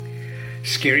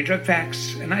Scary Drug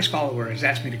Facts. A nice follower has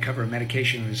asked me to cover a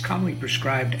medication that is commonly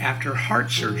prescribed after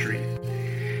heart surgery.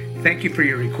 Thank you for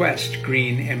your request,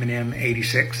 Green M&M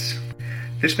 86.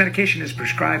 This medication is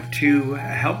prescribed to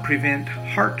help prevent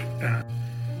heart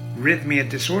arrhythmia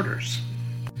disorders.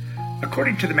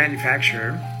 According to the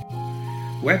manufacturer,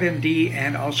 WebMD,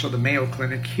 and also the Mayo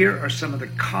Clinic, here are some of the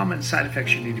common side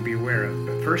effects you need to be aware of.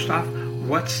 But first off,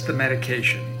 what's the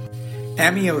medication?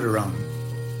 Amiodarone.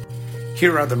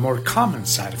 Here are the more common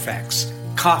side effects: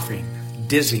 coughing,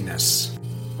 dizziness,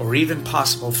 or even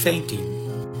possible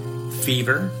fainting,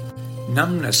 fever,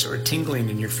 numbness or tingling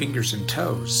in your fingers and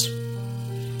toes,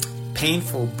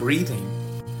 painful breathing,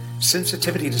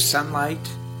 sensitivity to sunlight,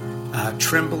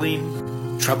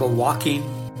 trembling, trouble walking,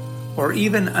 or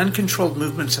even uncontrolled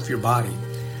movements of your body.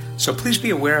 So please be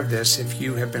aware of this if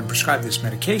you have been prescribed this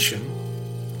medication.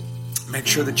 Make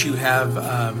sure that you have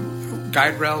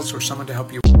guide rails or someone to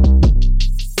help you.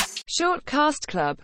 Shortcast Club.